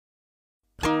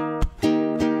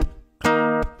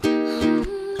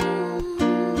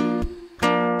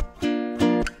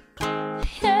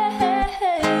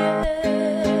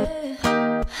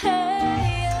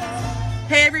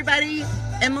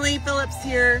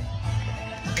here,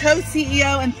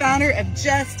 co-CEO and founder of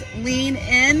Just Lean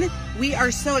In. We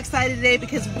are so excited today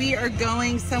because we are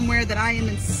going somewhere that I am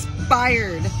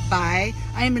inspired by.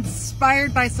 I am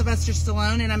inspired by Sylvester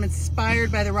Stallone, and I'm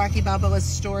inspired by the Rocky Balboa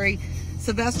story.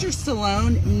 Sylvester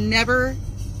Stallone never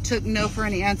took no for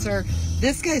an answer.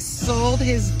 This guy sold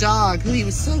his dog, who he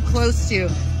was so close to,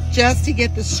 just to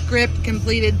get the script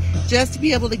completed, just to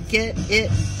be able to get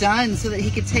it done so that he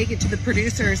could take it to the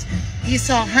producers. He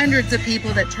saw hundreds of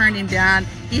people that turned him down.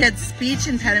 He had speech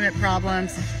impediment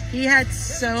problems. He had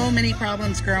so many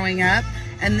problems growing up.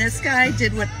 And this guy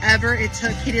did whatever it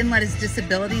took. He didn't let his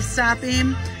disability stop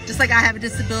him. Just like I have a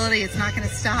disability, it's not gonna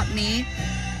stop me.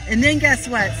 And then guess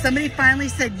what? Somebody finally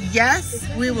said, yes,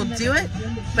 we will do it,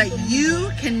 but you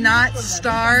cannot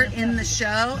star in the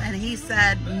show. And he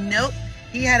said, nope.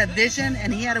 He had a vision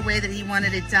and he had a way that he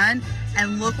wanted it done.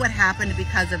 And look what happened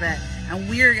because of it. And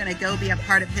we're gonna go be a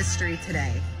part of history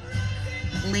today.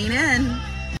 Lean in.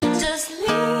 Just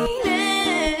lean